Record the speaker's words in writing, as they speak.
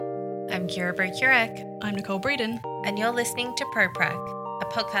I'm Kira Burek, I'm Nicole Breeden. and you're listening to ProPrac, a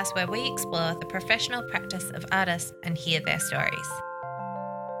podcast where we explore the professional practice of artists and hear their stories.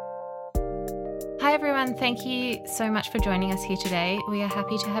 Hi everyone, thank you so much for joining us here today. We are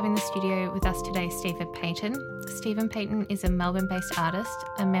happy to have in the studio with us today Stephen Payton. Stephen Payton is a Melbourne-based artist,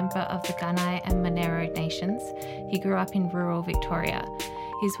 a member of the Gunai and Monero nations. He grew up in rural Victoria.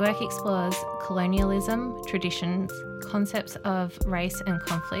 His work explores colonialism, traditions, concepts of race and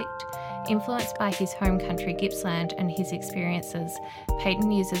conflict. Influenced by his home country Gippsland and his experiences,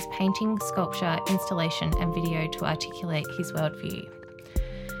 Payton uses painting, sculpture, installation and video to articulate his worldview.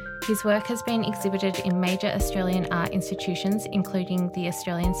 His work has been exhibited in major Australian art institutions, including the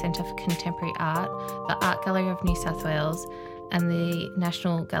Australian Centre for Contemporary Art, the Art Gallery of New South Wales, and the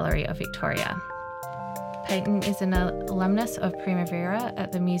National Gallery of Victoria. Payton is an alumnus of Primavera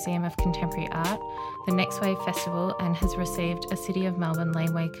at the Museum of Contemporary Art, the Next Wave Festival, and has received a City of Melbourne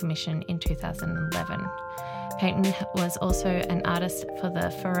Laneway Commission in 2011. Payton was also an artist for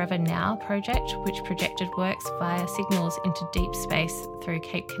the Forever Now project, which projected works via signals into deep space through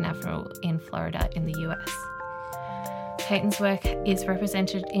Cape Canaveral in Florida in the US. Payton's work is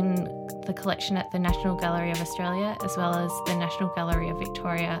represented in the collection at the National Gallery of Australia, as well as the National Gallery of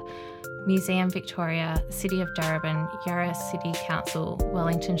Victoria, Museum Victoria, City of Darebin, Yarra City Council,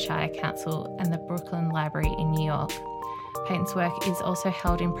 Wellington Shire Council, and the Brooklyn Library in New York. Payton's work is also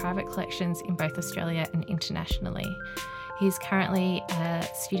held in private collections in both Australia and internationally. He is currently a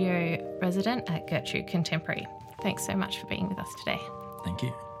studio resident at Gertrude Contemporary. Thanks so much for being with us today. Thank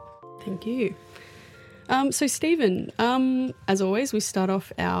you. Thank you. So, Stephen, as always, we start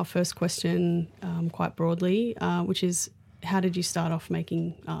off our first question quite broadly, which is, how did you start off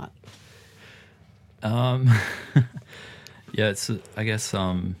making art? Yeah, it's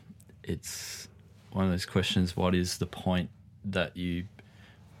one of those questions, what is the point that you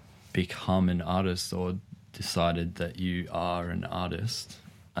become an artist or decided that you are an artist?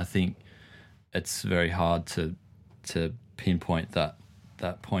 I think it's very hard to pinpoint that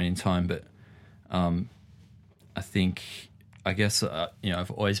point in time, but I guess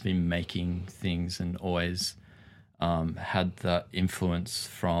I've always been making things and always had that influence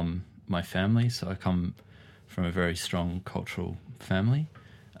from my family. So I come from a very strong cultural family,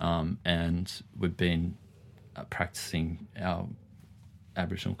 and we've been practicing our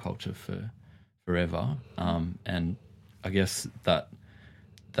Aboriginal culture for forever. And I guess that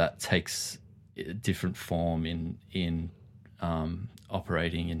takes a different form in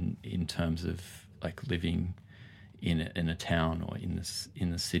operating in terms of like living in a town or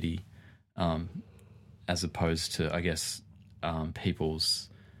in the city, as opposed to, I guess, people's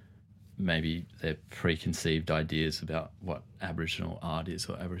maybe their preconceived ideas about what Aboriginal art is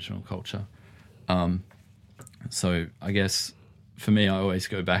or Aboriginal culture. So I guess for me, I always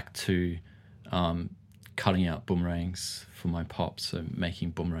go back to cutting out boomerangs for my pop, so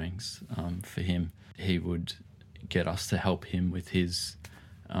making boomerangs for him. He would get us to help him with his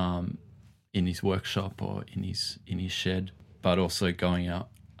in his workshop or in his shed, but also going out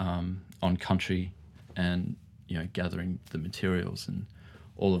on country and gathering the materials and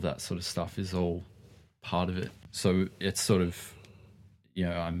all of that sort of stuff is all part of it. So it's sort of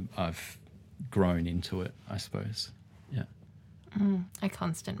I've grown into it, I suppose. Yeah. A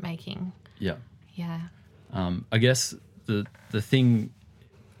constant making. Yeah. Yeah. I guess the thing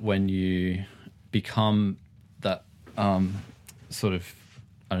when you become that sort of,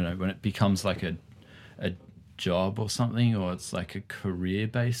 I don't know, when it becomes like a job or something, or it's like a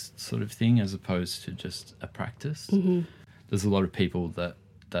career-based sort of thing as opposed to just a practice. Mm-hmm. There's a lot of people that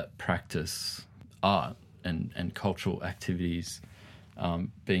practice art and cultural activities,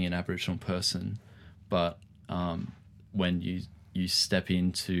 being an Aboriginal person, but when you step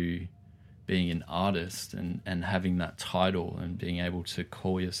into being an artist and having that title and being able to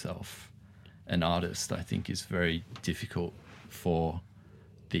call yourself an artist, I think is very difficult for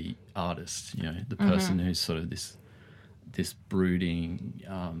the artist, the person who's sort of this brooding,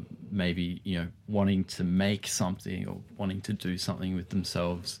 maybe, wanting to make something or wanting to do something with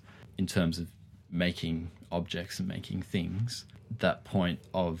themselves in terms of making objects and making things. That point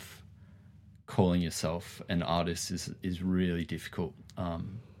of calling yourself an artist is really difficult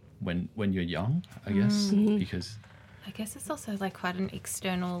when you're young, I guess, because I guess it's also like quite an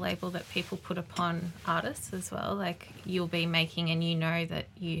external label that people put upon artists as well. Like you'll be making and that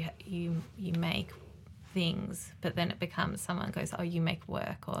you make things, but then it becomes someone goes, oh, you make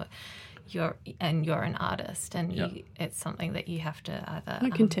work, or you're an artist, and it's something that you have to either a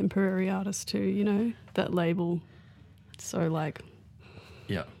contemporary artist too. That label. So like,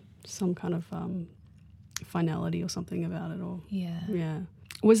 some kind of finality or something about it, or yeah.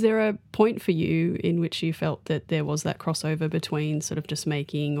 Was there a point for you in which you felt that there was that crossover between sort of just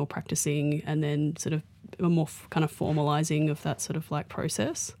making or practicing and then sort of a more kind of formalising of that sort of like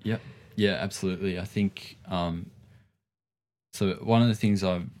process? Yeah, absolutely. I think so one of the things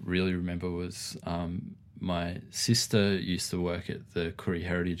I really remember was my sister used to work at the Koori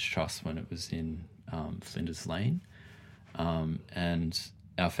Heritage Trust when it was in Flinders Lane, and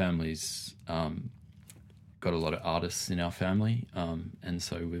our family's got a lot of artists in our family, and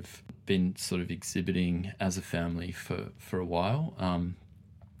so we've been sort of exhibiting as a family for a while,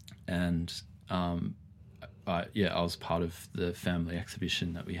 I was part of the family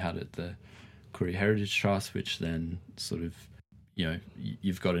exhibition that we had at the Koori Heritage Trust, which then sort of,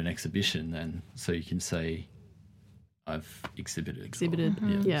 you've got an exhibition then, so you can say, I've exhibited.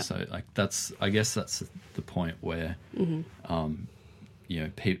 Mm-hmm. Yeah. So I guess that's the point where,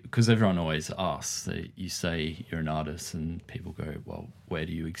 because everyone always asks, you say you're an artist and people go, well, where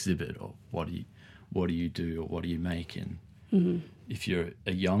do you exhibit, or what do you do, or what do you make? And if you're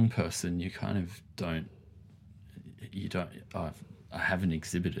a young person, you kind of I haven't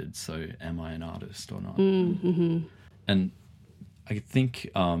exhibited, so am I an artist or not? And I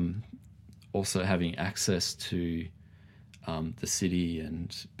think also having access to the city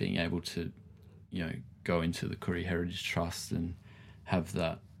and being able to, go into the Koori Heritage Trust and have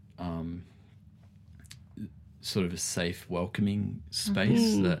that sort of a safe, welcoming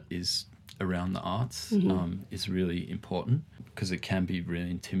space that is around the arts is really important, because it can be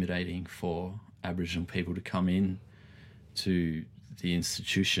really intimidating for Aboriginal people to come in to the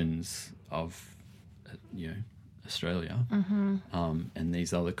institutions of, Australia, and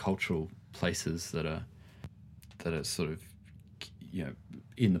these other cultural places that are sort of,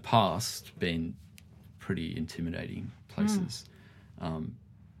 in the past been pretty intimidating places,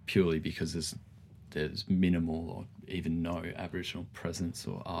 purely because there's minimal or even no Aboriginal presence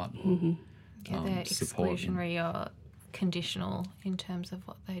or art or they're support. Exclusionary or conditional in terms of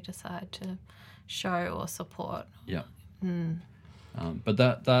what they decide to show or support. Yeah. But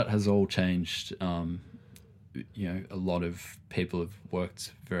that has all changed. A lot of people have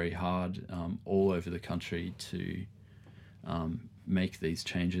worked very hard all over the country to make these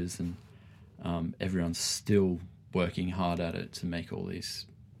changes, and everyone's still working hard at it to make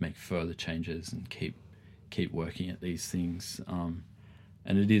further changes and keep working at these things.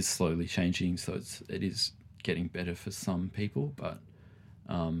 And it is slowly changing, so it is getting better for some people, but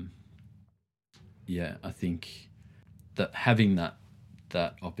I think that having that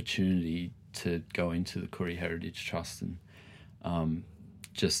opportunity to go into the Koori Heritage Trust and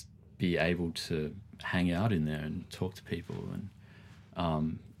just be able to hang out in there and talk to people and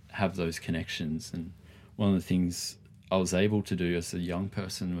have those connections. And one of the things I was able to do as a young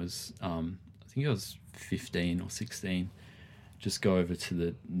person was, I think I was 15 or 16, just go over to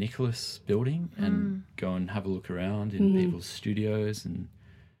the Nicholas building and go and have a look around in people's studios. And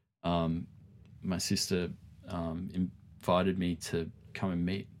my sister invited me to come and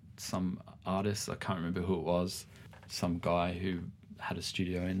meet some artists. I can't remember who it was, some guy who had a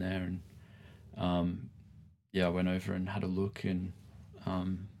studio in there. And I went over and had a look, and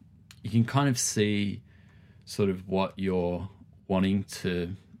you can kind of see sort of what you're wanting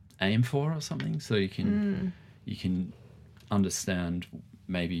to aim for or something. So you can understand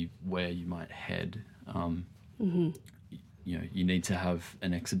maybe where you might head. You need to have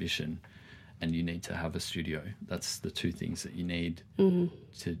an exhibition and you need to have a studio. That's the two things that you need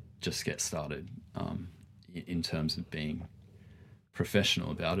to just get started in terms of being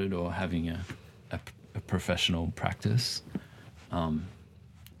professional about it or having a professional practice. And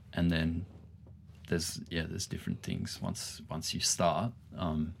then there's different things. Once you start,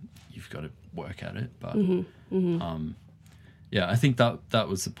 you've got to work at it. But I think that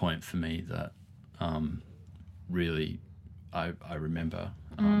was the point for me that really I remember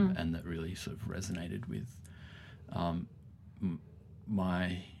and that really sort of resonated with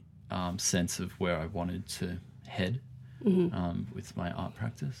my sense of where I wanted to head with my art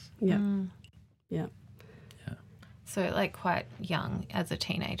practice. Yeah. So like quite young as a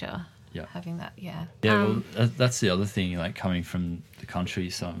teenager. Yeah. Having that, yeah. Yeah, well, that's the other thing, like coming from the country,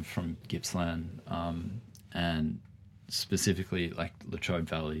 so I'm from Gippsland, and specifically like Latrobe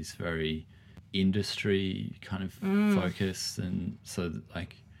Valley is very industry kind of focused, and so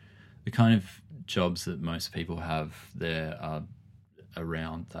like the kind of jobs that most people have there are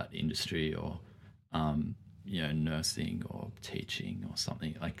around that industry or, nursing or teaching or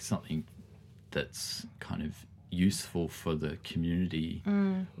something that's kind of useful for the community,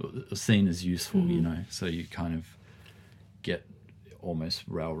 or seen as useful, so you kind of get almost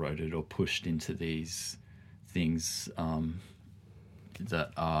railroaded or pushed into these things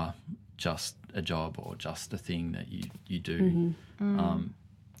that are just a job or just a thing that you do.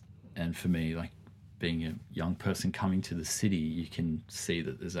 And for me, like being a young person coming to the city, you can see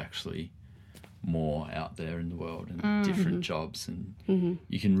that there's actually more out there in the world and different jobs, and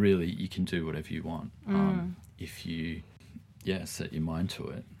you can do whatever you want if you set your mind to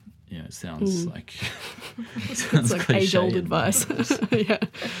it. It sounds like it's like age-old advice. Yeah,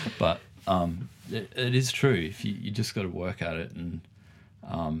 but it is true. If you just got to work at it, and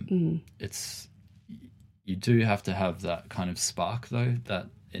you do have to have that kind of spark, though, that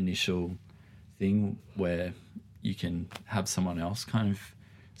initial thing where you can have someone else kind of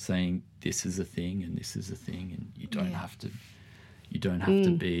saying this is a thing and this is a thing, and you don't have to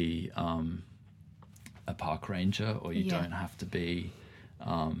be a park ranger, or you don't have to be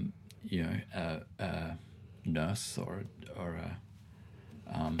a nurse or a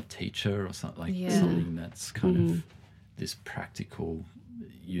teacher or something something that's kind of this practical,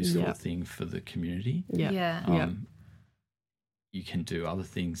 useful thing for the community. You can do other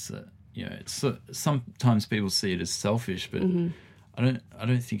things that it's sometimes people see it as selfish, but I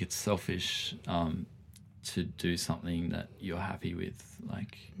don't think it's selfish to do something that you're happy with.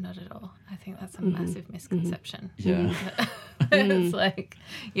 Like, not at all. I think that's a massive misconception. Yeah. It's like,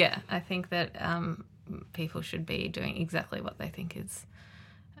 I think that people should be doing exactly what they think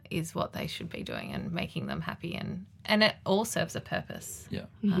is what they should be doing, and making them happy, and it all serves a purpose. Yeah.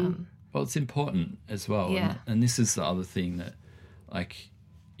 Well, it's important as well. Yeah. And this is the other thing that, like,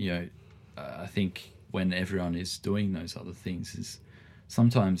 I think when everyone is doing those other things, is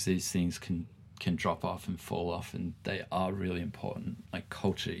sometimes these things can drop off and fall off, and they are really important. Like,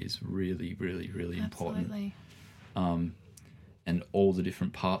 culture is really, really, really important. And all the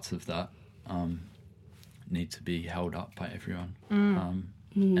different parts of that need to be held up by everyone.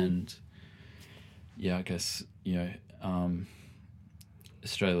 And I guess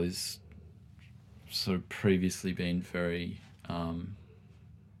Australia's sort of previously been very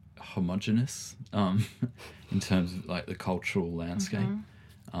homogenous in terms of like the cultural landscape,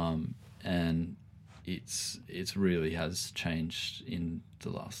 and it's really has changed in the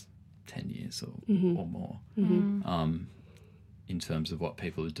last 10 years or more, in terms of what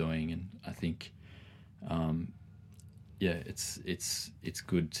people are doing. And I think it's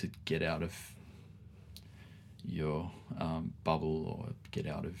good to get out of your bubble, or get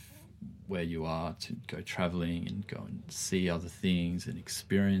out of where you are, to go traveling and go and see other things and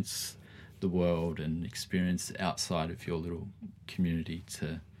experience the world and experience outside of your little community,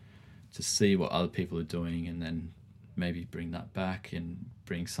 to see what other people are doing, and then maybe bring that back and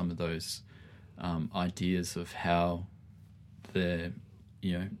bring some of those ideas of how they're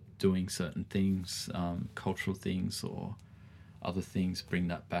doing certain things, cultural things or other things, bring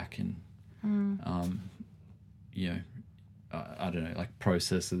that back, and I don't know, like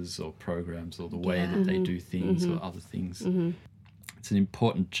processes or programs or the way that they do things or other things. It's an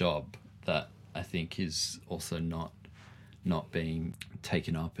important job that I think is also not being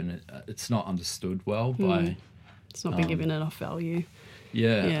taken up, and it's not understood well by... It's not been given enough value.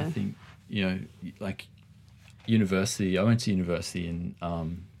 I think, like university, I went to university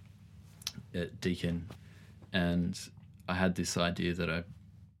at Deakin, and I had this idea that I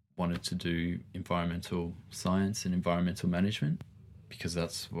wanted to do environmental science and environmental management, because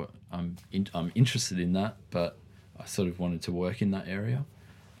that's what I'm interested in that, but I sort of wanted to work in that area.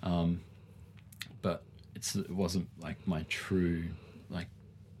 But it wasn't like my true like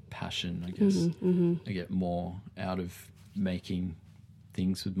passion, I guess. I get more out of making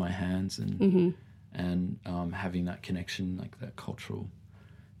things with my hands and having that connection, like that cultural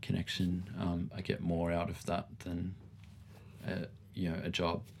connection. I get more out of that than a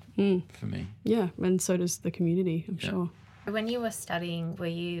job for me. Yeah, and so does the community, I'm sure. When you were studying, were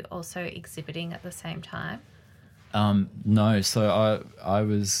you also exhibiting at the same time? No, so I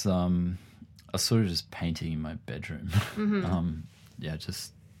was sort of just painting in my bedroom.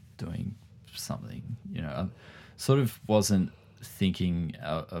 Just doing something. I sort of wasn't thinking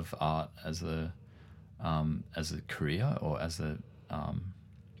of art as a career, or as a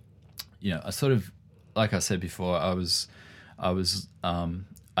I sort of, like I said before,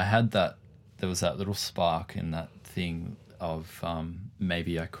 I had that, there was that little spark and that thing of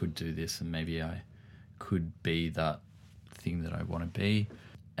maybe I could do this, and maybe I could be that thing that I want to be,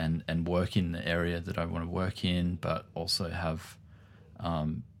 and work in the area that I want to work in, but also have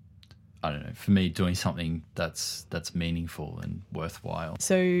I don't know, for me, doing something that's meaningful and worthwhile.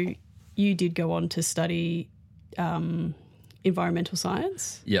 So you did go on to study environmental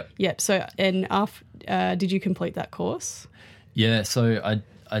science? Yep. So, and did you complete that course? Yeah, so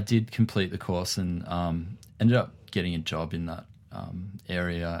I did complete the course, and ended up getting a job in that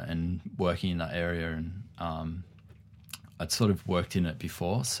area and working in that area, and I'd sort of worked in it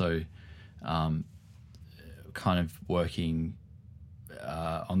before, so kind of working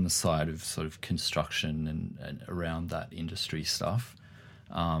on the side of sort of construction and around that industry stuff,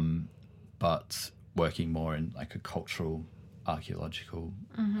 but working more in like a cultural, archaeological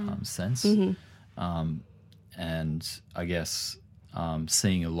sense. And I guess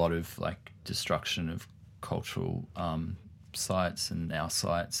seeing a lot of like destruction of cultural sites and our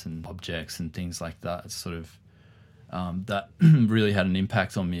sites and objects and things like that, it's sort of that really had an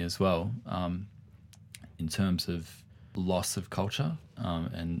impact on me as well, in terms of loss of culture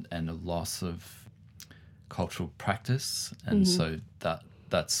and a loss of cultural practice, and so that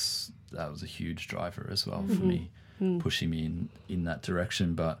was a huge driver as well for me, pushing me in that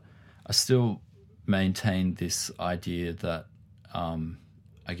direction. But I still maintained this idea that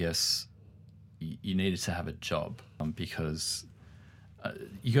I guess you needed to have a job, because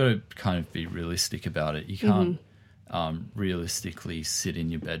you got to kind of be realistic about it. You can't realistically sit in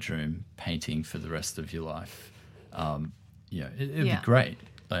your bedroom painting for the rest of your life. It'd be great.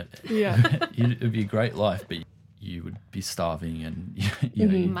 Like, it'd be a great life, but you would be starving, and you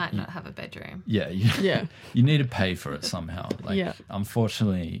might not have a bedroom. You need to pay for it somehow.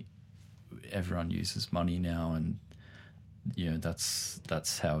 Unfortunately, everyone uses money now, and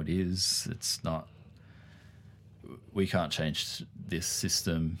that's how it is. It's not. We can't change this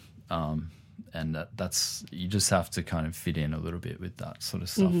system, and that's you just have to kind of fit in a little bit with that sort of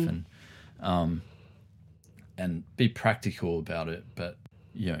stuff, and be practical about it. But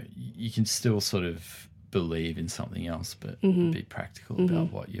you can still sort of believe in something else, but be practical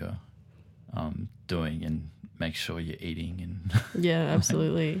about what you're doing, and make sure you're eating. And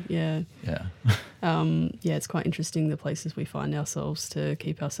absolutely. It's quite interesting the places we find ourselves to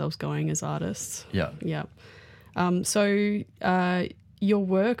keep ourselves going as artists. So your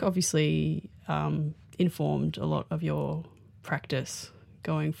work obviously informed a lot of your practice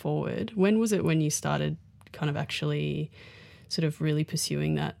going forward. When was it when you started kind of actually sort of really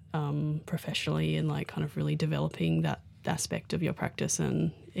pursuing that professionally, and like kind of really developing that aspect of your practice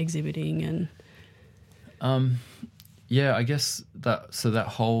and exhibiting? And I guess that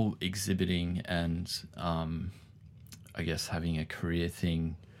whole exhibiting and I guess having a career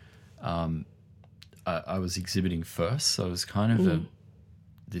thing, I was exhibiting first, so it was kind of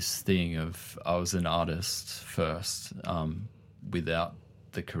this thing of I was an artist first, without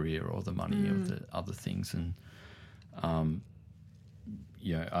the career or the money or the other things, and I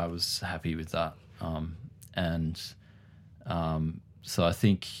was happy with that, and so I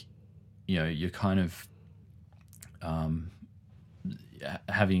think you're kind of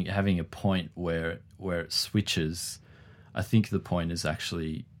having a point where it switches. I think the point is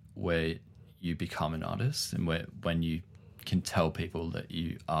actually where you become an artist, and when you can tell people that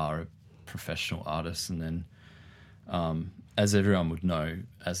you are a professional artist. And then as everyone would know,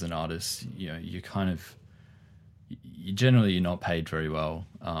 as an artist, you kind of you're not paid very well.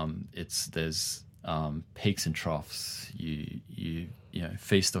 There's peaks and troughs. You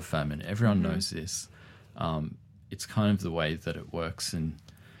feast or famine. Everyone knows this. It's kind of the way that it works, and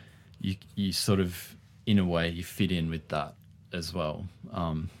you sort of, in a way, you fit in with that as well.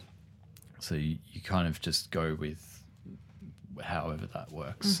 So you kind of just go with however that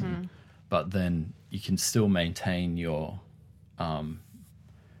works, but then you can still maintain your I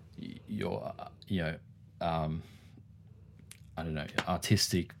don't know,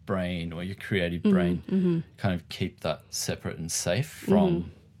 artistic brain or your creative brain, kind of keep that separate and safe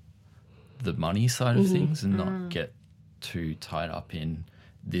from the money side of things, and not get too tied up in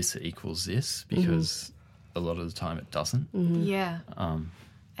this equals this, because a lot of the time it doesn't.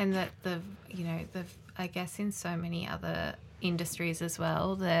 And that I guess in so many other industries as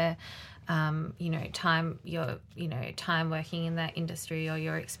well, time working in that industry or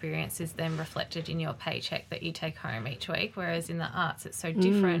your experience is then reflected in your paycheck that you take home each week, whereas in the arts it's so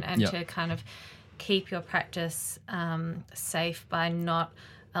different. And to kind of keep your practice safe by not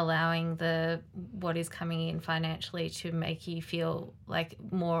allowing what is coming in financially to make you feel like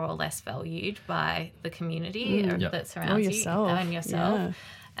more or less valued by the community that surrounds you and yourself.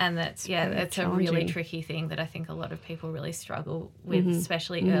 And that's, it's a really tricky thing that I think a lot of people really struggle with,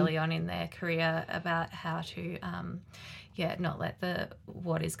 especially early on in their career, about how to, not let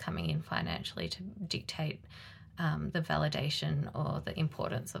what is coming in financially to dictate the validation or the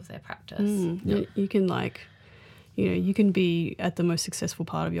importance of their practice. You can you can be at the most successful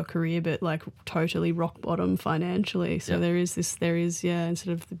part of your career, but like totally rock bottom financially. So there is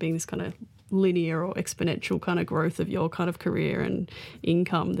instead of being this kind of linear or exponential kind of growth of your kind of career and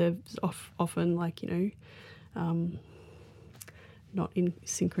income, there's often not in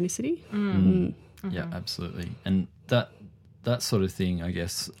synchronicity. Yeah, absolutely. And that sort of thing, I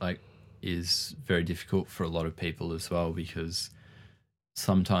guess, like, is very difficult for a lot of people as well, because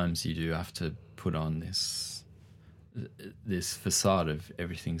sometimes you do have to put on this facade of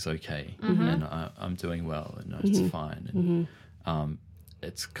everything's okay and I'm doing well and it's fine. And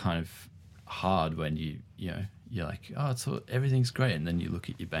it's kind of hard when you're like, everything's great, and then you look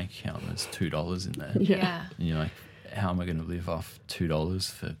at your bank account and there's $2 in there. Yeah. And you're like, how am I going to live off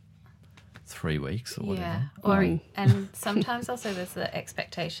 $2 for 3 weeks or whatever? Yeah. And sometimes also there's the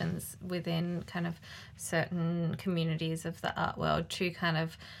expectations within kind of certain communities of the art world to kind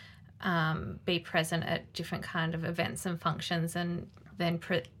of be present at different kind of events and functions, and then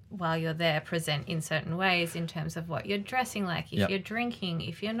while you're there, present in certain ways in terms of what you're dressing like, if you're drinking,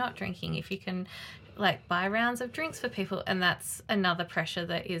 if you're not drinking, if you can like buy rounds of drinks for people. And that's another pressure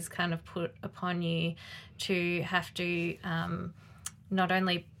that is kind of put upon you to have to not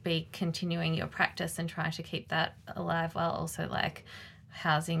only be continuing your practice and trying to keep that alive while also like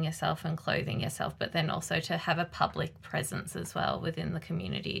housing yourself and clothing yourself, but then also to have a public presence as well within the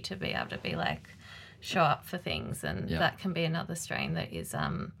community to be able to be like show up for things. And that can be another strain that is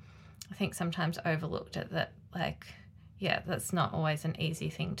I think sometimes overlooked at that, like, that's not always an easy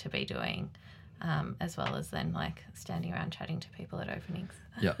thing to be doing, as well as then like standing around chatting to people at openings.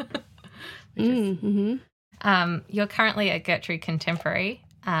 Yeah. You're currently at Gertrude Contemporary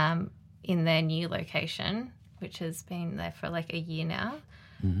in their new location, which has been there for like a year now.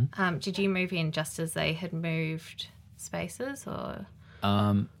 Did you move in just as they had moved spaces, or?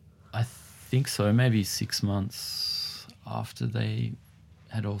 I think so, maybe 6 months after they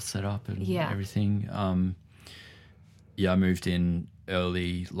had all set up and everything. I moved in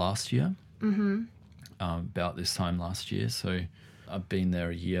early last year, about this time last year. So I've been there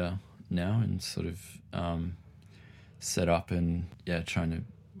a year now and sort of set up and trying to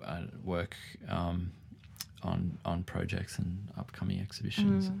work on projects and upcoming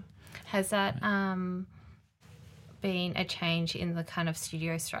exhibitions. Has that been a change in the kind of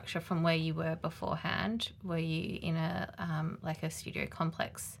studio structure from where you were beforehand? Were you in a like a studio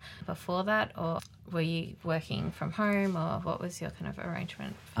complex before that, or were you working from home, or what was your kind of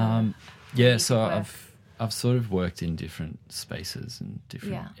arrangement? So I've sort of worked in different spaces and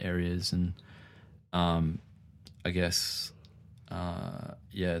different areas, and I guess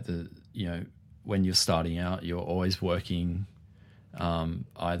when you're starting out, you're always working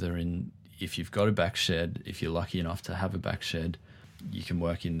either in, if you've got a back shed, if you're lucky enough to have a back shed, you can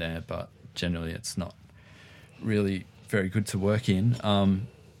work in there, but generally it's not really very good to work in,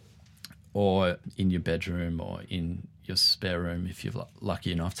 or in your bedroom or in your spare room if you're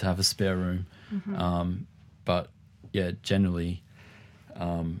lucky enough to have a spare room. But generally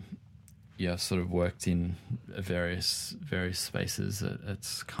I've sort of worked in various spaces.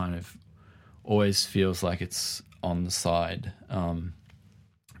 It's kind of always feels like it's on the side,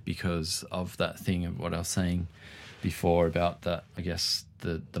 because of that thing of what I was saying before about that. I guess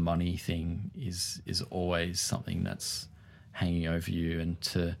the money thing is always something that's hanging over you, and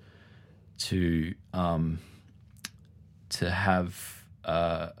to have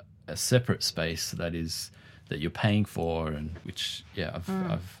a separate space that you're paying for, and which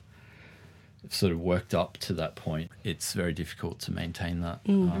I've sort of worked up to that point. It's very difficult to maintain that.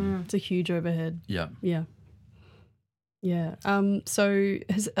 It's a huge overhead. Yeah. So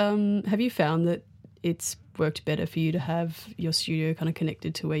have you found that it's worked better for you to have your studio kind of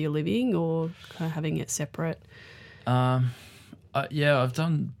connected to where you're living, or kind of having it separate? I've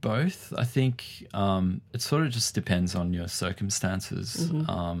done both. I think it sort of just depends on your circumstances.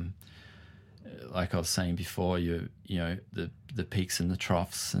 Like I was saying before, the peaks and the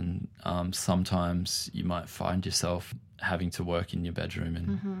troughs, and sometimes you might find yourself having to work in your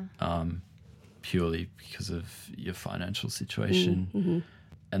bedroom, and purely because of your financial situation,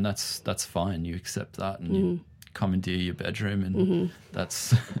 and that's fine. You accept that, and you commandeer your bedroom, and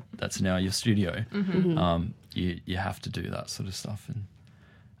that's now your studio. You have to do that sort of stuff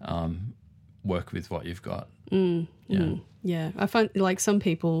and work with what you've got. Yeah, I find like some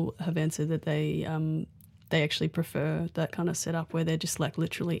people have answered that they actually prefer that kind of setup where they're just like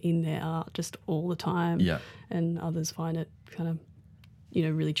literally in their art just all the time. Yeah, and others find it kind of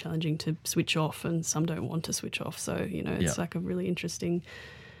really challenging to switch off, and some don't want to switch off. So it's like a really interesting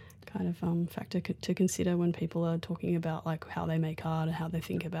kind of factor to consider when people are talking about like how they make art and how they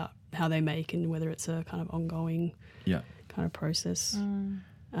think about how they make, and whether it's a kind of ongoing kind of process.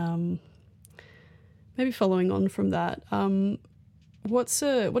 Maybe following on from that, what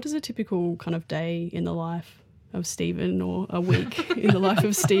does a typical kind of day in the life of Stephen, or a week in the life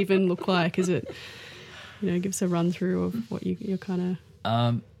of Stephen look like? Is it give us a run through of what you're kind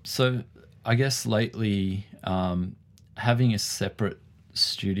of. So I guess lately, having a separate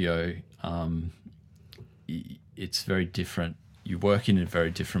studio, it's very different. You work in a very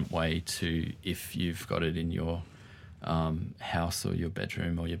different way to if you've got it in your house or your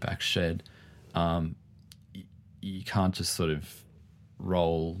bedroom or your back shed. You can't just sort of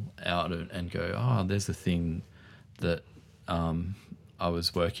roll out and go, oh, there's a thing that I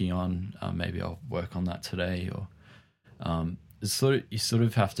was working on. Maybe I'll work on that today. Or you sort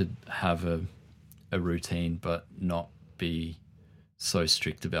of have to have a routine, but not be so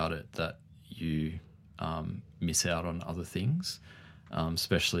strict about it that you miss out on other things,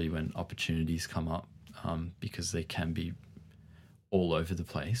 especially when opportunities come up, because they can be all over the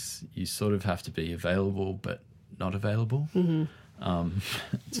place. You sort of have to be available but not available.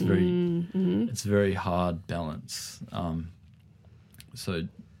 It's a very hard balance. So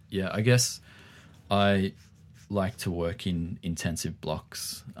yeah, I guess I like to work in intensive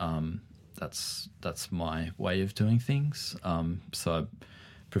blocks. That's my way of doing things. So I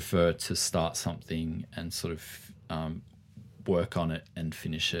prefer to start something and sort of work on it and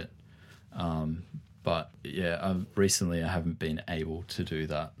finish it. But yeah, recently I haven't been able to do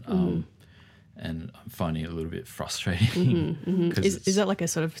that. And I'm finding it a little bit frustrating. Is that like a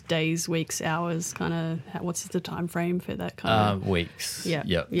sort of days, weeks, hours kind of? What's the time frame for that kind of? Weeks. Yeah.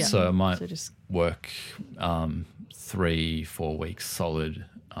 Yeah. So I might work 3-4 weeks solid,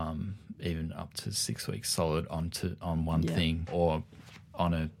 even up to 6 weeks solid on one thing or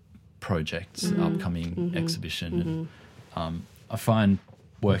on a project, upcoming exhibition. And I find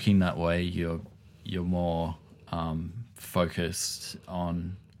working that way, you're more focused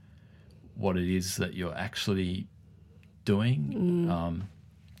on what it is that you're actually doing,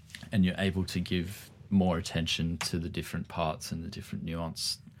 and you're able to give more attention to the different parts and the different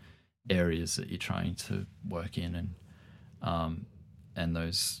nuanced areas that you're trying to work in, and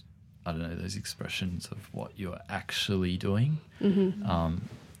those, I don't know, those expressions of what you're actually doing.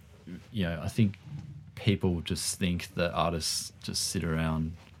 I think people just think that artists just sit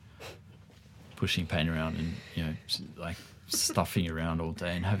around pushing paint around and like stuffing around all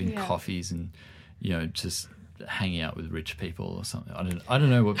day and having coffees and just hanging out with rich people or something. I don't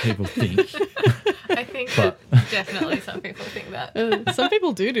know what people think. I think definitely some people think that. Some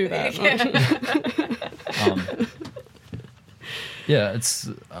people do that. It's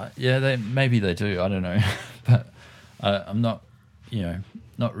maybe they do. I don't know, but I'm not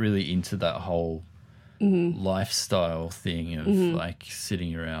not really into that whole lifestyle thing of like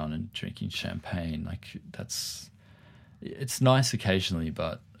sitting around and drinking champagne. Like it's nice occasionally,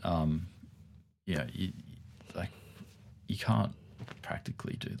 but you can't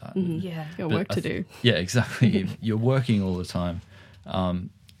practically do that. Yeah, got work to do. Yeah, exactly. You're working all the time.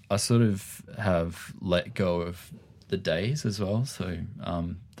 I sort of have let go of the days as well, so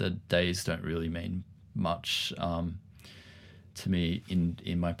the days don't really mean much to me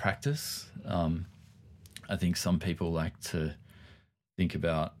in my practice. I think some people like to think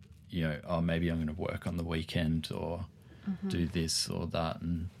about, maybe I'm going to work on the weekend or do this or that.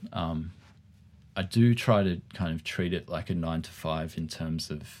 And I do try to kind of treat it like a 9 to 5 in terms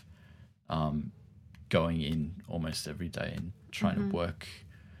of going in almost every day and trying to work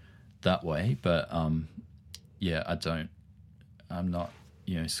that way. But I'm not,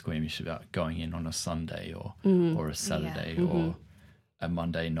 squeamish about going in on a Sunday or a Saturday or a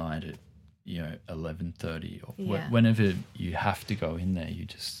Monday night at 11:30 or whenever you have to go in there, you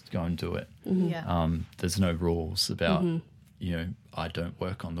just go and do it. There's no rules about I don't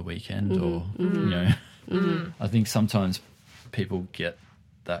work on the weekend or I think sometimes people get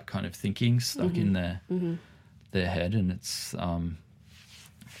that kind of thinking stuck in their head, and it's one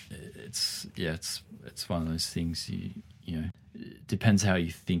of those things it depends how you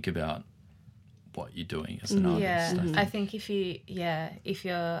think about what you're doing as an artist. I think if you're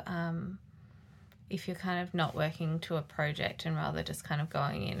kind of not working to a project and rather just kind of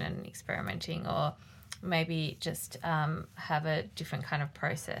going in and experimenting, or maybe just have a different kind of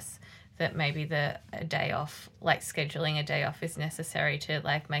process, that maybe a day off, like scheduling a day off, is necessary to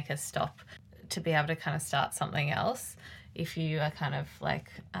like make a stop to be able to kind of start something else. If you are kind of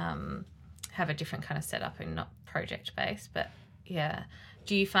like have a different kind of setup and not project based. But yeah,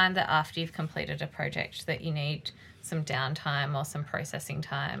 do you find that after you've completed a project that you need some downtime or some processing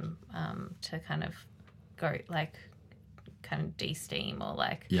time to kind of go like kind of de-steam or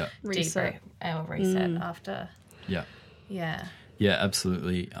like reset after? Yeah,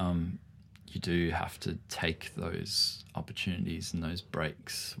 absolutely. You do have to take those opportunities and those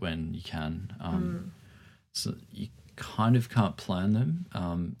breaks when you can. So you kind of can't plan them.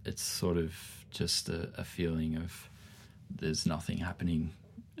 It's sort of just a feeling of there's nothing happening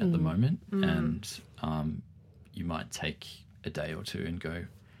at the moment, and you might take a day or two and go,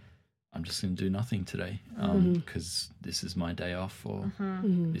 I'm just going to do nothing today because this is my day off, or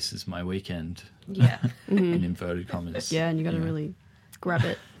this is my weekend. Yeah. In inverted commas. Yeah, and you got to really grab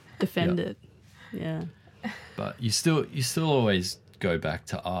it, defend it. Yeah. But you still always go back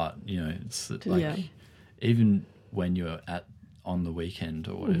to art. It's like even when you're on the weekend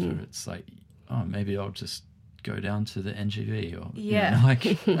or whatever, it's like, oh, maybe I'll just go down to the NGV or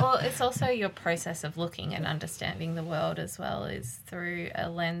Well, it's also your process of looking and understanding the world as well, is through a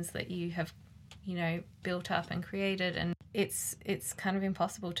lens that you have built up and created, and it's kind of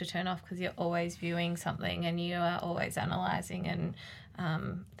impossible to turn off because you're always viewing something and you are always analysing, and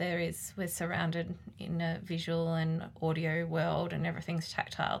we're surrounded in a visual and audio world, and everything's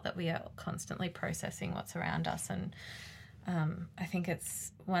tactile, that we are constantly processing what's around us. And I think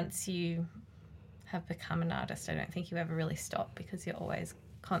it's once you have become an artist, I don't think you ever really stop, because you're always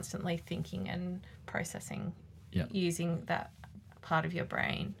constantly thinking and processing using that part of your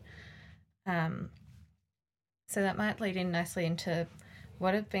brain. So that might lead in nicely into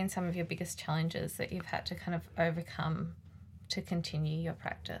what have been some of your biggest challenges that you've had to kind of overcome to continue your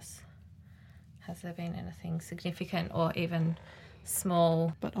practice. Has there been anything significant or even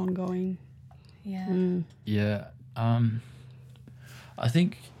small but ongoing? Yeah. I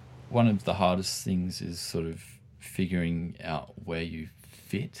think one of the hardest things is sort of figuring out where you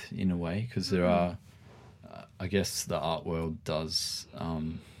fit in a way, because there are, I guess the art world does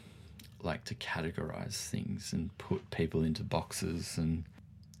like to categorize things and put people into boxes, and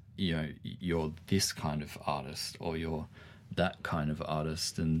you're this kind of artist or you're that kind of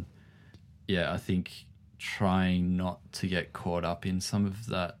artist. And I think trying not to get caught up in some of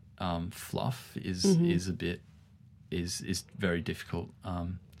that fluff is a bit is very difficult.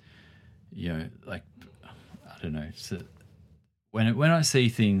 Like, I don't know. So when I see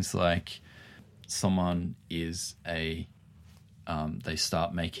things like someone is they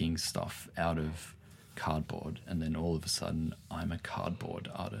start making stuff out of cardboard, and then all of a sudden I'm a cardboard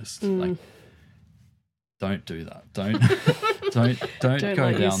artist. Like, don't do that. Don't go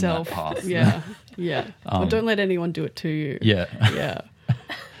down that path. Yeah. Or don't let anyone do it to you. Yeah.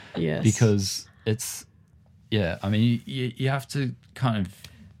 Yes. Because it's, I mean, you have to kind of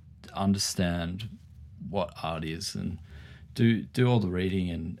understand what art is, and do all the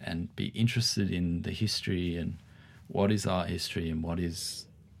reading and be interested in the history, and what is art history, and what is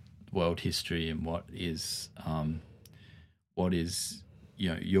world history, and what is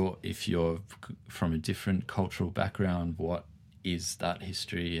if you're from a different cultural background, what is that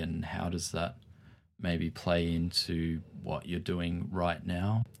history, and how does that maybe play into what you're doing right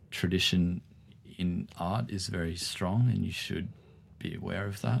now. Tradition in art is very strong, and you should be aware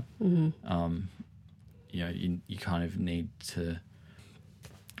of that. You kind of need to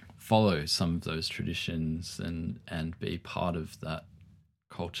follow some of those traditions and be part of that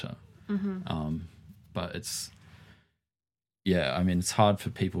culture. But it's it's hard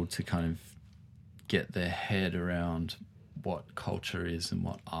for people to kind of get their head around what culture is and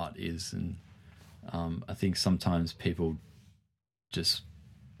what art is, and I think sometimes people just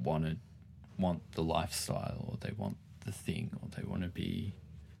want the lifestyle, or they want the thing, or they want to be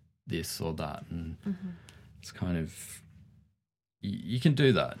this or that, and it's kind of you can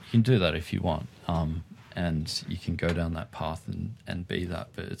do that. You can do that if you want, and you can go down that path and be that.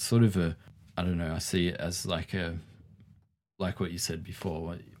 But it's sort of I don't know. I see it as like what you said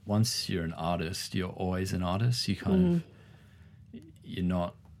before. Once you're an artist, you're always an artist. You kind of you're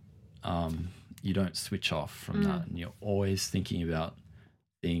not you don't switch off from that, and you're always thinking about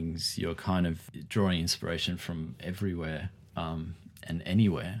things. You're kind of drawing inspiration from everywhere and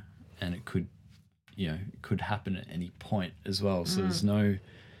anywhere, and it could happen at any point as well. So there's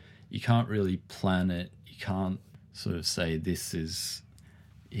you can't really plan it. You can't sort of say this is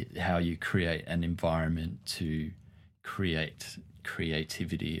how you create an environment to create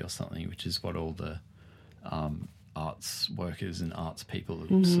creativity or something, which is what all the arts workers and arts people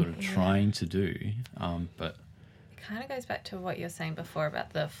are sort of trying to do. But it kind of goes back to what you're saying before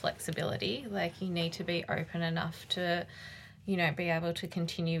about the flexibility. Like, you need to be open enough to, be able to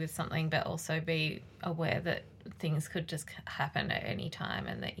continue with something, but also be aware that things could just happen at any time,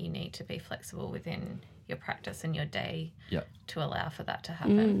 and that you need to be flexible within your practice and your day to allow for that to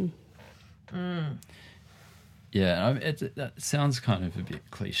happen. Yeah, that sounds kind of a bit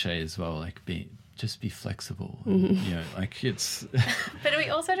cliche as well, like just be flexible. Like it's... But we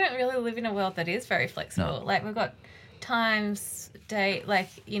also don't really live in a world that is very flexible. No. Like, we've got times day, like,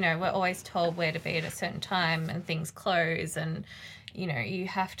 you know, we're always told where to be at a certain time and things close, and, you know, you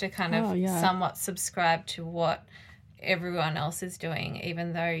have to kind of somewhat subscribe to what everyone else is doing,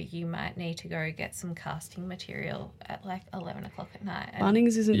 even though you might need to go get some casting material at like 11 o'clock at night.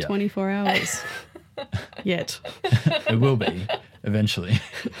 Bunnings isn't 24 hours yet. It will be eventually.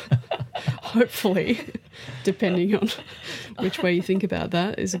 Hopefully, depending on which way you think about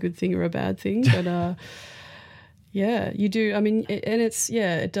that is a good thing or a bad thing. But yeah, you do. I mean,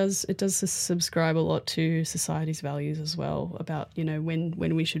 it does subscribe a lot to society's values as well about, you know,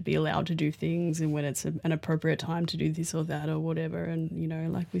 when we should be allowed to do things and when it's an appropriate time to do this or that or whatever. And, you know,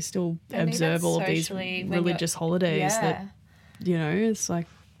 like we still observe all of these religious holidays that, you know, it's like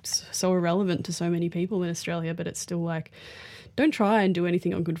so irrelevant to so many people in Australia, but it's still like, don't try and do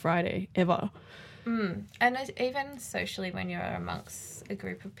anything on Good Friday ever. And even socially, when you're amongst a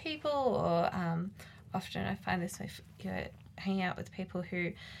group of people, or often I find this if you're hanging out with people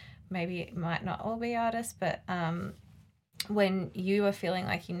who maybe might not all be artists, but when you are feeling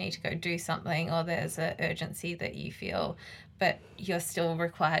like you need to go do something, or there's an urgency that you feel, but you're still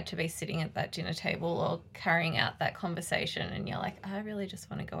required to be sitting at that dinner table or carrying out that conversation, and you're like, I really just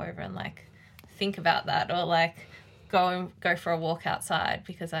want to go over and like think about that, or like go for a walk outside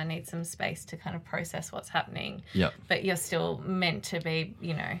because I need some space to kind of process what's happening. Yep. But you're still meant to be,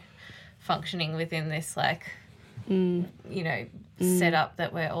 you know, functioning within this like, you know, setup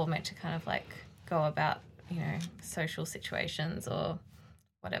that we're all meant to kind of like go about, you know, social situations or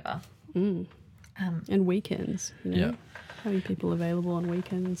whatever. And weekends, you know, having people available on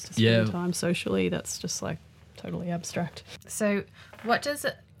weekends to spend time socially, that's just like totally abstract. So what does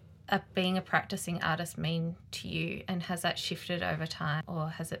being a practicing artist mean to you, and has that shifted over time, or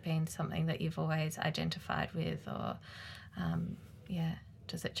has it been something that you've always identified with, or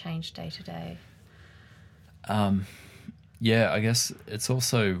does it change day to day? I guess it's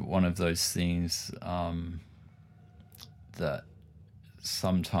also one of those things that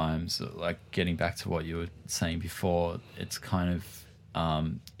sometimes, like getting back to what you were saying before, it's kind of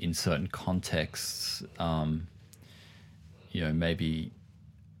in certain contexts, you know, maybe,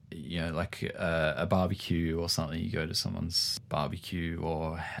 you know, like a barbecue or something, you go to someone's barbecue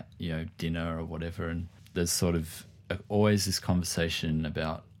or, you know, dinner or whatever, and there's sort of always this conversation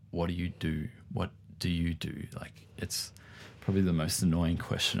about what do you do? What do you do? Like, it's probably the most annoying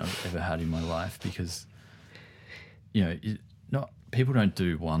question I've ever had in my life, because, you know, people don't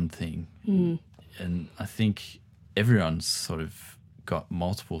do one thing. And I think everyone's sort of got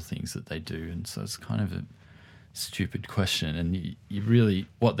multiple things that they do, and so it's kind of a stupid question. And you really,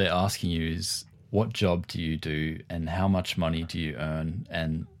 what they're asking you is, what job do you do and how much money do you earn,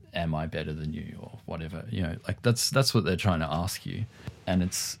 and am I better than you, or whatever, you know, like that's what they're trying to ask you. And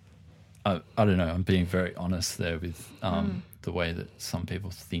it's, I don't know, I'm being very honest there with the way that some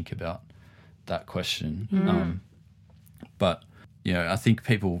people think about that question. But, you know, I think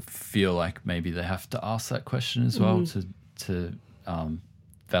people feel like maybe they have to ask that question as well to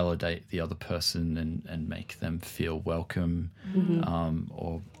validate the other person and make them feel welcome,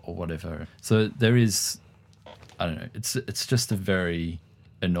 or whatever. So there is, I don't know, it's just a very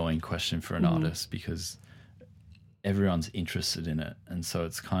annoying question for an artist, because everyone's interested in it, and so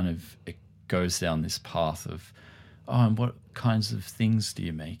it's kind of, it goes down this path of, and what kinds of things do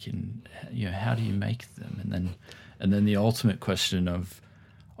you make, and, you know, how do you make them, and then the ultimate question of,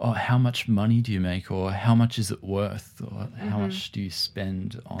 how much money do you make, or how much is it worth, or how much do you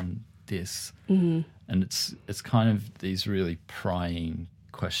spend on this? And it's kind of these really prying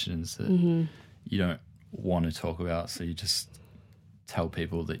questions that you don't want to talk about, so you just tell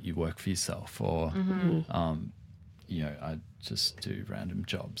people that you work for yourself, or you know, I just do random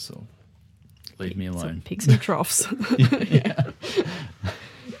jobs, or leave me alone. Peaks and troughs.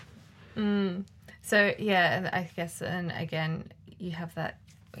 So yeah, I guess, and again, you have that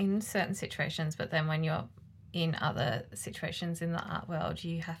in certain situations, but then when you're in other situations in the art world,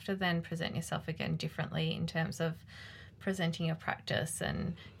 you have to then present yourself again differently in terms of presenting your practice,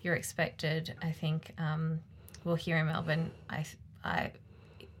 and you're expected, I think, well, here in Melbourne, I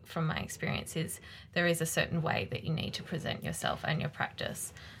from my experiences, there is a certain way that you need to present yourself and your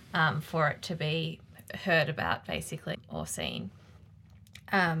practice for it to be heard about, basically, or seen.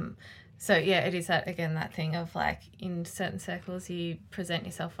 So yeah, it is that, again, that thing of like, in certain circles you present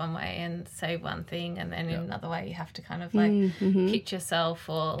yourself one way and say one thing, and then in another way you have to kind of like pitch yourself,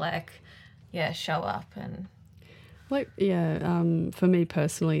 or like, show up. And like, for me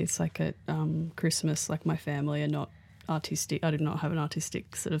personally, it's like at Christmas, like my family are not artistic. I do not have an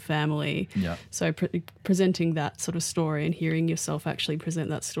artistic sort of family. So presenting that sort of story and hearing yourself actually present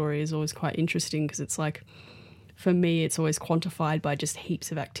that story is always quite interesting, because it's like, for me, it's always quantified by just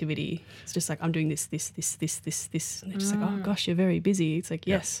heaps of activity. It's just like, I'm doing this. And they're just like, oh gosh, you're very busy. It's like,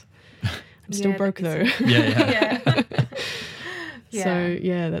 yes, I'm still broke though. Yeah. So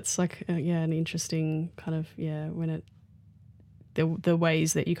that's like, an interesting kind of, when the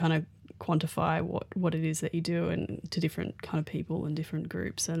ways that you kind of quantify what it is that you do, and to different kind of people and different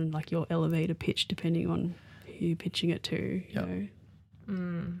groups, and like your elevator pitch depending on who you're pitching it to, you know.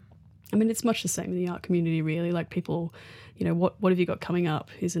 I mean, it's much the same in the art community, really. Like people, you know, what have you got coming up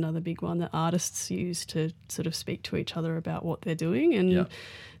is another big one that artists use to sort of speak to each other about what they're doing. And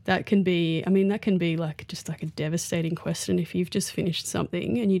that can be like just like a devastating question if you've just finished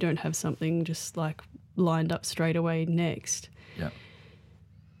something and you don't have something just like lined up straight away next. Yeah.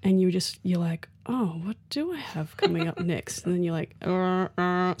 And you're like, oh, what do I have coming up next? And then you're like,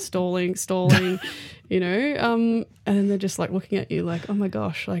 stalling, you know, and then they're just like looking at you like, oh my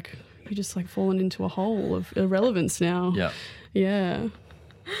gosh, like you're just like fallen into a hole of irrelevance now. Yeah. Yeah.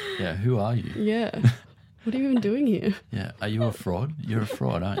 Yeah. Who are you? Yeah. What are you even doing here? Yeah. Are you a fraud? You're a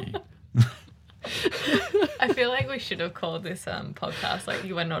fraud, aren't you? I feel like we should have called this podcast like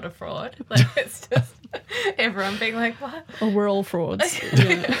 "You Are Not a Fraud." Like it's just everyone being like, "What?" Oh, we're all frauds.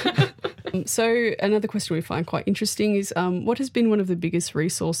 Yeah. So another question we find quite interesting is, what has been one of the biggest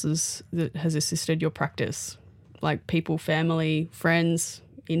resources that has assisted your practice? Like people, family, friends,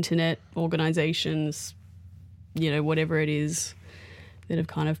 internet, organisations, you know, whatever it is that have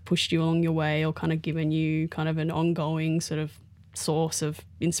kind of pushed you along your way or kind of given you kind of an ongoing sort of source of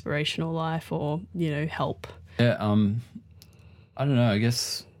inspirational life or, you know, help. Yeah, I don't know, I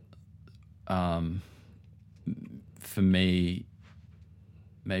guess for me,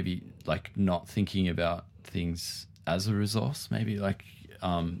 maybe like not thinking about things as a resource, maybe like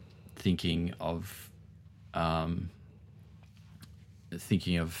thinking of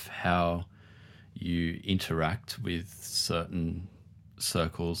how you interact with certain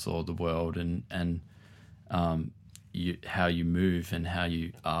circles or the world, and how you move and how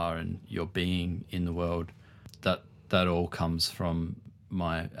you are and your being in the world. That all comes from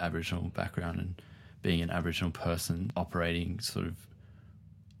my Aboriginal background and being an Aboriginal person operating sort of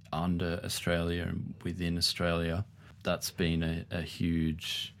under Australia and within Australia. That's been a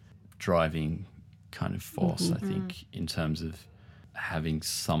huge driving kind of force, I think, in terms of having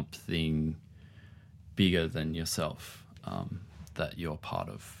something bigger than yourself that you're part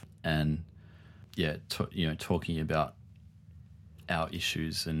of. And talking about our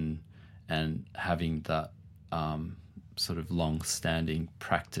issues and having that sort of long-standing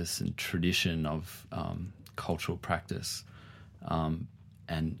practice and tradition of cultural practice, and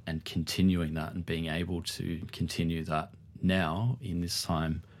continuing that and being able to continue that now in this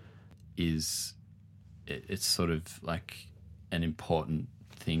time it's sort of like an important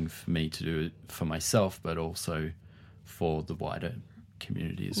thing for me to do for myself, but also for the wider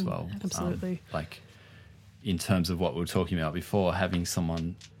community as well. Absolutely. Like in terms of what we were talking about before,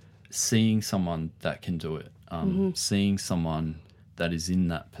 seeing someone that can do it, seeing someone that is in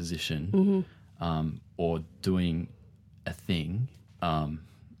that position, or doing a thing,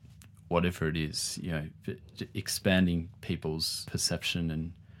 whatever it is, you know, expanding people's perception.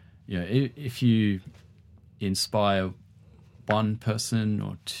 And, you know, if you inspire one person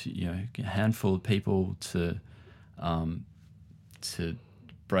or a handful of people to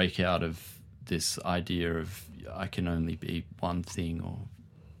break out of this idea of I can only be one thing, or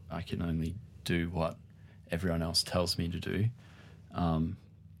I can only do what everyone else tells me to do, and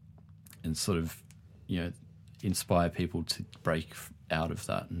sort of, you know, inspire people to break out of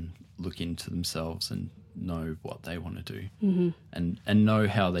that and look into themselves and know what they want to do, and know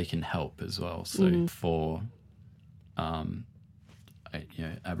how they can help as well. So for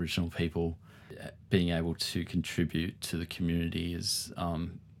Aboriginal people, being able to contribute to the community is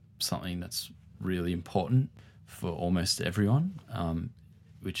something that's really important for almost everyone,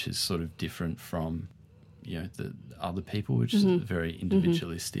 which is sort of different from, you know, the other people, which is very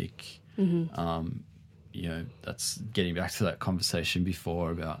individualistic. You know, that's getting back to that conversation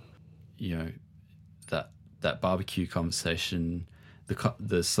before about, you know, that barbecue conversation,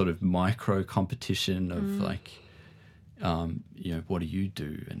 the sort of micro competition of like, you know, what do you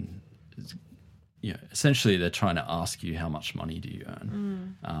do? And, you know, essentially they're trying to ask you how much money do you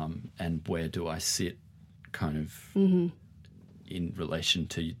earn, and where do I sit kind of in relation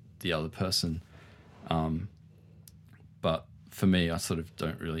to the other person. But for me, I sort of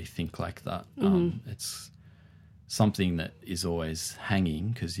don't really think like that. It's something that is always hanging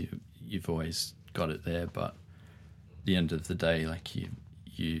because you've always got it there. But at the end of the day, like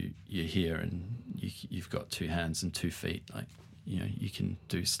you're here and you've got two hands and 2 feet. Like you can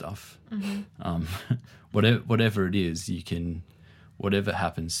do stuff. Whatever it is, whatever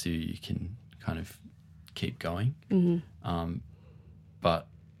happens to you, you can kind of keep going. But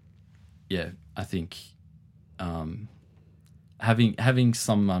yeah, I think having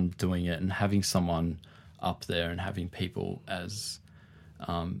someone doing it and having someone up there and having people as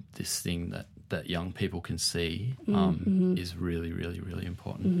this thing that young people can see is really, really, really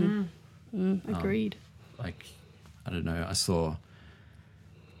important. Agreed. Like, I don't know, I saw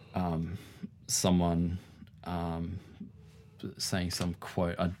someone saying some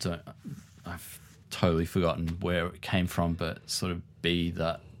quote. I've totally forgotten where it came from, but sort of be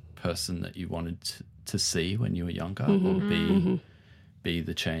that person that you wanted to see when you were younger, or be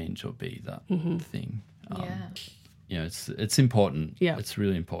the change, or be that thing. It's important. Yeah. It's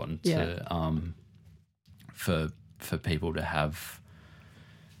really important to for people to have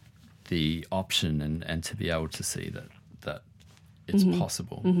the option and to be able to see that it's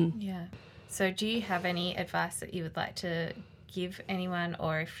possible. Yeah. So do you have any advice that you would like to give anyone,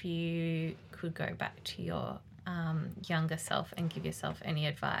 or if you could go back to your younger self and give yourself any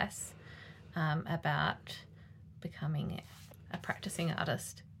advice about becoming a practicing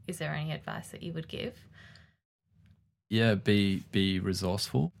artist, is there any advice that you would give? Yeah, be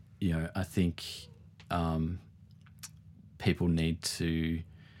resourceful. I think people need to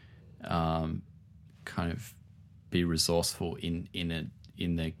kind of be resourceful in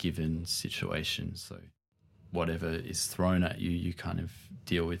their given situation. So whatever is thrown at you, you kind of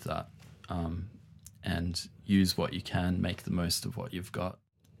deal with that, and use what you can, make the most of what you've got.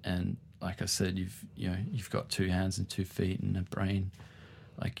 And like I said, you've got 2 hands and 2 feet and a brain.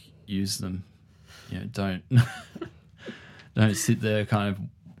 Like, use them. Don't sit there kind of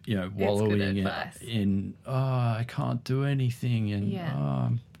wallowing in I can't do anything,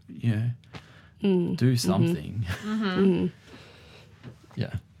 and do something.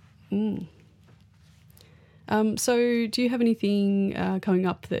 Yeah. So do you have anything coming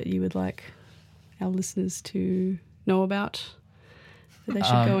up that you would like our listeners to know about, that they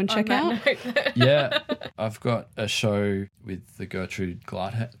should go and check out? Yeah, I've got a show with the Gertrude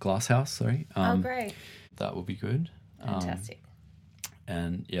Glasshouse. Sorry. Great. That will be good. Fantastic.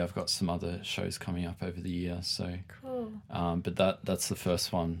 And yeah, I've got some other shows coming up over the year. So cool. But that's the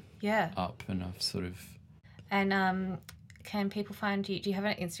first one. Yeah. Up, and I've sort of. And can people find you? Do you have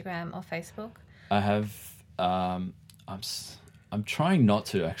an Instagram or Facebook? I have. I'm trying not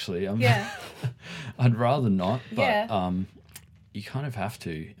to, actually. I'd rather not, but you kind of have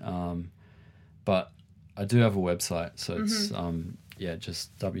to. But I do have a website, so it's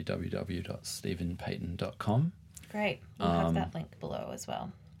just www.stephenpayton.com. Great. We'll have that link below as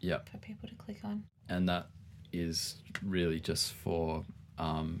well. Yep. For people to click on. And that is really just for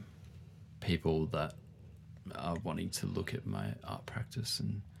people that are wanting to look at my art practice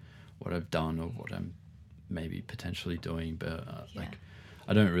and what I've done, or what I'm maybe potentially doing. But like,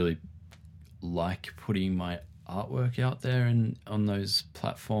 I don't really like putting my artwork out there and on those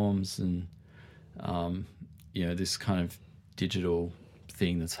platforms, and this kind of digital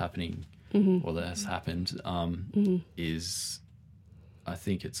thing that's happening or that has happened is, I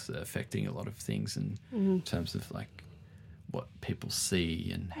think it's affecting a lot of things in terms of like what people see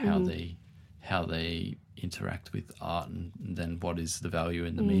and how they interact with art, and then what is the value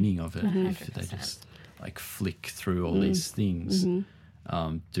and the meaning of it. If they just like flick through all these things,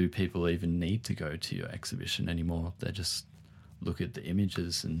 do people even need to go to your exhibition anymore? They just look at the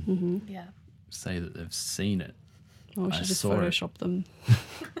images and say that they've seen it. Or we should just Photoshop them.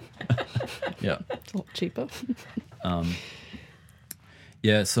 Yeah. It's a lot cheaper.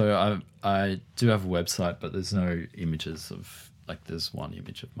 So I do have a website, but there's no images of, like, there's one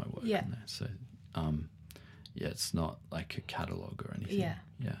image of my work in there. So, it's not like a catalogue or anything. Yeah.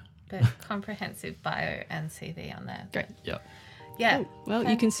 Yeah. But comprehensive bio and CV on there. Great. Yeah. Yeah. Cool. Well,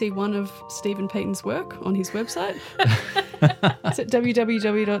 you can see one of Stephen Payton's work on his website. It's at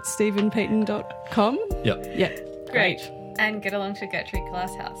www.stephenpayton.com. Yep. Yeah. Great. And get along to Gertrude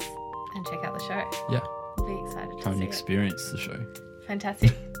Glasshouse and check out the show. Yeah. We'll be excited to Come and see experience the show.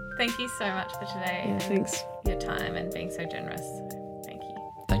 Fantastic. Thank you so much for today. Yeah, thanks. Your time and being so generous. Thank you.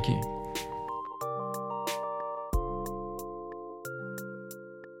 Thank you.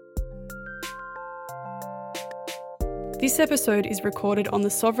 This episode is recorded on the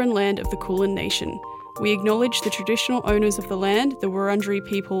sovereign land of the Kulin Nation. We acknowledge the traditional owners of the land, the Wurundjeri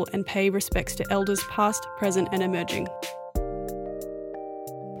people, and pay respects to elders past, present and emerging.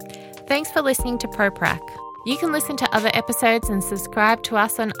 Thanks for listening to ProPrac. You can listen to other episodes and subscribe to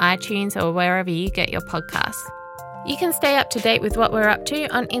us on iTunes or wherever you get your podcasts. You can stay up to date with what we're up to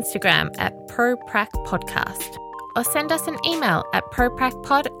on Instagram at ProPrac Podcast. or send us an email at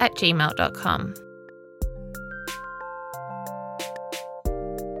propracpod@gmail.com.